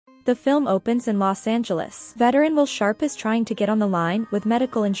The film opens in Los Angeles. Veteran Will Sharp is trying to get on the line with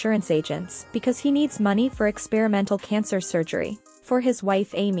medical insurance agents because he needs money for experimental cancer surgery for his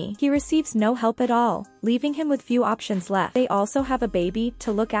wife Amy. He receives no help at all, leaving him with few options left. They also have a baby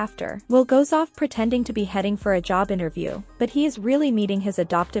to look after. Will goes off pretending to be heading for a job interview, but he is really meeting his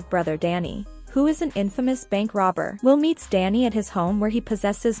adoptive brother Danny, who is an infamous bank robber. Will meets Danny at his home where he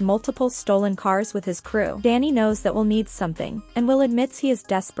possesses multiple stolen cars with his crew. Danny knows that Will needs something, and Will admits he is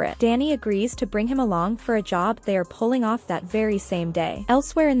desperate. Danny agrees to bring him along for a job they are pulling off that very same day.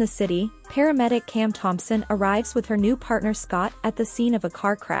 Elsewhere in the city, paramedic Cam Thompson arrives with her new partner Scott at the scene of a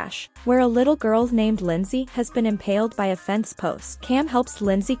car crash, where a little girl named Lindsay has been impaled by a fence post. Cam helps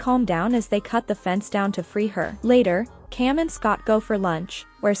Lindsay calm down as they cut the fence down to free her. Later, Cam and Scott go for lunch,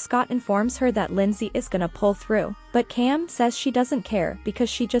 where Scott informs her that Lindsay is gonna pull through. But Cam says she doesn't care because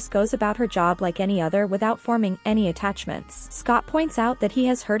she just goes about her job like any other without forming any attachments. Scott points out that he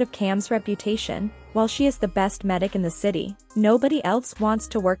has heard of Cam's reputation. While she is the best medic in the city, nobody else wants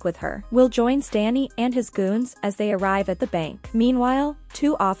to work with her. Will joins Danny and his goons as they arrive at the bank. Meanwhile,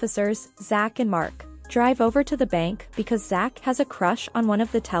 two officers, Zach and Mark, drive over to the bank because Zach has a crush on one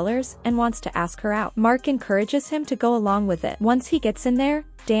of the tellers and wants to ask her out. Mark encourages him to go along with it. Once he gets in there,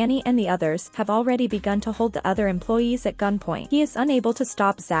 Danny and the others have already begun to hold the other employees at gunpoint. He is unable to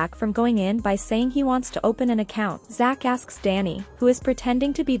stop Zach from going in by saying he wants to open an account. Zach asks Danny, who is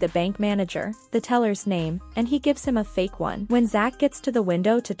pretending to be the bank manager, the teller's name, and he gives him a fake one. When Zach gets to the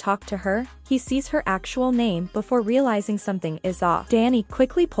window to talk to her, he sees her actual name before realizing something is off. Danny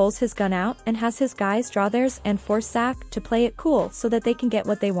quickly pulls his gun out and has his guys draw theirs and force Zach to play it cool so that they can get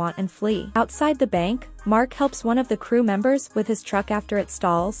what they want and flee. Outside the bank, Mark helps one of the crew members with his truck after it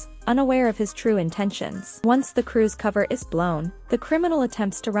stalls, unaware of his true intentions. Once the crew's cover is blown, the criminal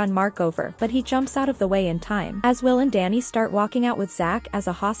attempts to run Mark over, but he jumps out of the way in time. As Will and Danny start walking out with Zach as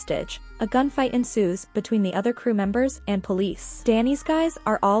a hostage, a gunfight ensues between the other crew members and police. Danny's guys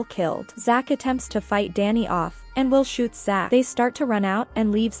are all killed. Zach attempts to fight Danny off, and Will shoots Zach. They start to run out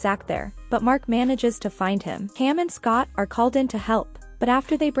and leave Zach there, but Mark manages to find him. Cam and Scott are called in to help, but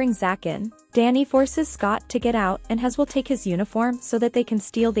after they bring Zach in, Danny forces Scott to get out and has Will take his uniform so that they can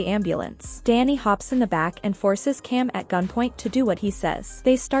steal the ambulance. Danny hops in the back and forces Cam at gunpoint to do what he says.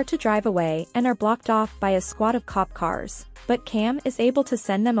 They start to drive away and are blocked off by a squad of cop cars, but Cam is able to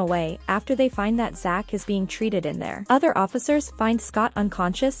send them away after they find that Zach is being treated in there. Other officers find Scott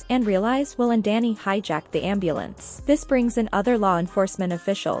unconscious and realize Will and Danny hijacked the ambulance. This brings in other law enforcement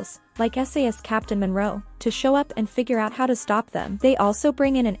officials, like SAS Captain Monroe, to show up and figure out how to stop them. They also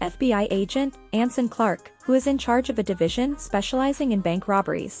bring in an FBI agent, Anson Clark, who is in charge of a division specializing in bank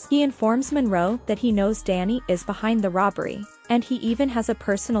robberies. He informs Monroe that he knows Danny is behind the robbery, and he even has a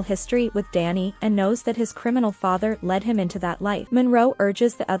personal history with Danny and knows that his criminal father led him into that life. Monroe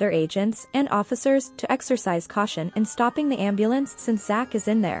urges the other agents and officers to exercise caution in stopping the ambulance since Zach is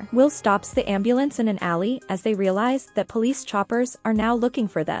in there. Will stops the ambulance in an alley as they realize that police choppers are now looking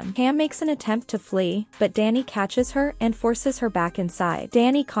for them. Cam makes an attempt to flee, but Danny catches her and forces her back inside.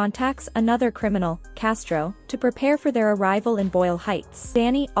 Danny contacts another criminal, Castro, to prepare for their arrival in Boyle Heights.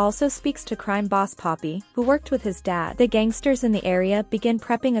 Danny also speaks to crime boss Poppy, who worked with his dad. The gangsters in the area begin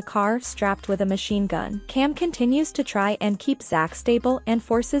prepping a car strapped with a machine gun. Cam continues to try and keep Zach stable and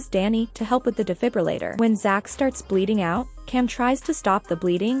forces Danny to help with the defibrillator. When Zach starts bleeding out, Cam tries to stop the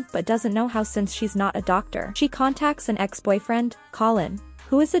bleeding but doesn't know how since she's not a doctor. She contacts an ex-boyfriend, Colin,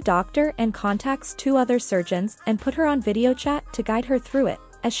 who is a doctor, and contacts two other surgeons and put her on video chat to guide her through it,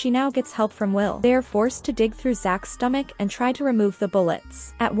 as she now gets help from Will. They are forced to dig through Zach's stomach and try to remove the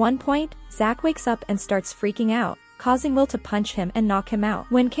bullets. At one point, Zach wakes up and starts freaking out, causing Will to punch him and knock him out.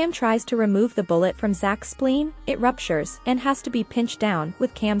 When Cam tries to remove the bullet from Zach's spleen, it ruptures and has to be pinched down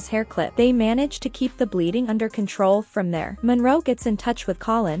with Cam's hair clip. They manage to keep the bleeding under control from there. Monroe gets in touch with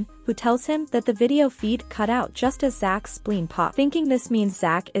Colin, who tells him that the video feed cut out just as Zach's spleen popped. Thinking this means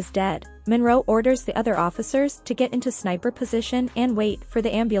Zach is dead, Monroe orders the other officers to get into sniper position and wait for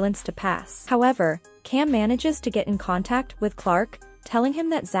the ambulance to pass. However, Cam manages to get in contact with Clark, telling him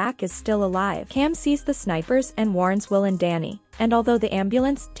that Zach is still alive. Cam sees the snipers and warns Will and Danny, and although the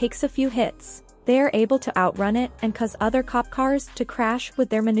ambulance takes a few hits, they are able to outrun it and cause other cop cars to crash with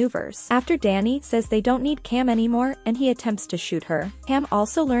their maneuvers. After Danny says they don't need Cam anymore and he attempts to shoot her, Cam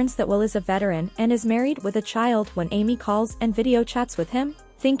also learns that Will is a veteran and is married with a child when Amy calls and video chats with him,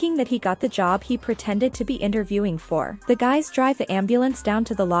 thinking that he got the job he pretended to be interviewing for. The guys drive the ambulance down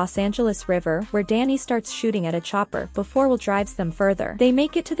to the Los Angeles River where Danny starts shooting at a chopper before Will drives them further. They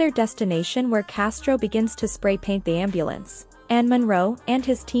make it to their destination where Castro begins to spray paint the ambulance, and Monroe and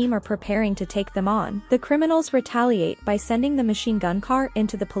his team are preparing to take them on. The criminals retaliate by sending the machine gun car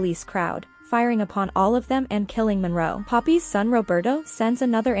into the police crowd, firing upon all of them and killing Monroe. Poppy's son Roberto sends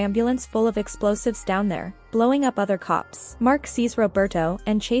another ambulance full of explosives down there, blowing up other cops. Mark sees Roberto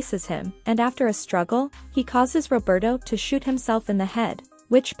and chases him, and after a struggle, he causes Roberto to shoot himself in the head,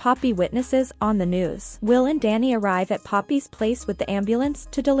 which Poppy witnesses on the news. Will and Danny arrive at Poppy's place with the ambulance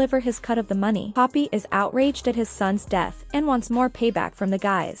to deliver his cut of the money. Poppy is outraged at his son's death and wants more payback from the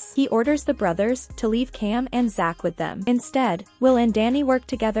guys. He orders the brothers to leave Cam and Zach with them. Instead, Will and Danny work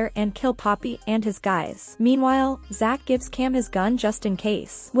together and kill Poppy and his guys. Meanwhile, Zach gives Cam his gun just in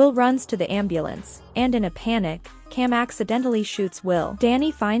case. Will runs to the ambulance, and in a panic, Cam accidentally shoots Will.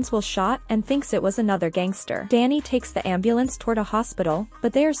 Danny finds Will shot and thinks it was another gangster. Danny takes the ambulance toward a hospital,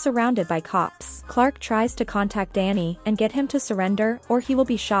 but they are surrounded by cops. Clark tries to contact Danny and get him to surrender or he will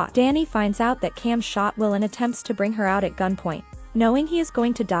be shot. Danny finds out that Cam shot Will and attempts to bring her out at gunpoint, knowing he is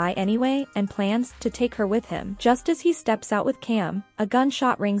going to die anyway, and plans to take her with him. Just as he steps out with Cam, a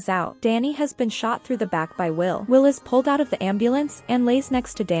gunshot rings out. Danny has been shot through the back by Will. Will is pulled out of the ambulance and lays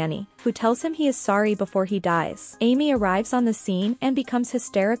next to Danny, who tells him he is sorry before he dies. Amy arrives on the scene and becomes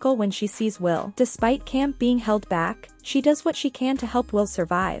hysterical when she sees Will. Despite Cam being held back, she does what she can to help Will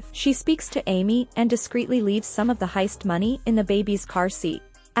survive. She speaks to Amy and discreetly leaves some of the heist money in the baby's car seat,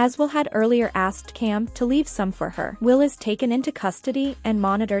 as Will had earlier asked Cam to leave some for her. Will is taken into custody and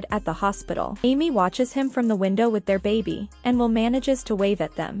monitored at the hospital. Amy watches him from the window with their baby, and Will manages to wave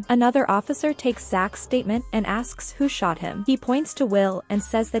at them. Another officer takes Zach's statement and asks who shot him. He points to Will and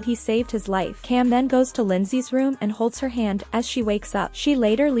says that he saved his life. Cam then goes to Lindsay's room and holds her hand as she wakes up. She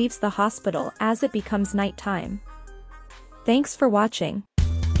later leaves the hospital as it becomes nighttime. Thanks for watching.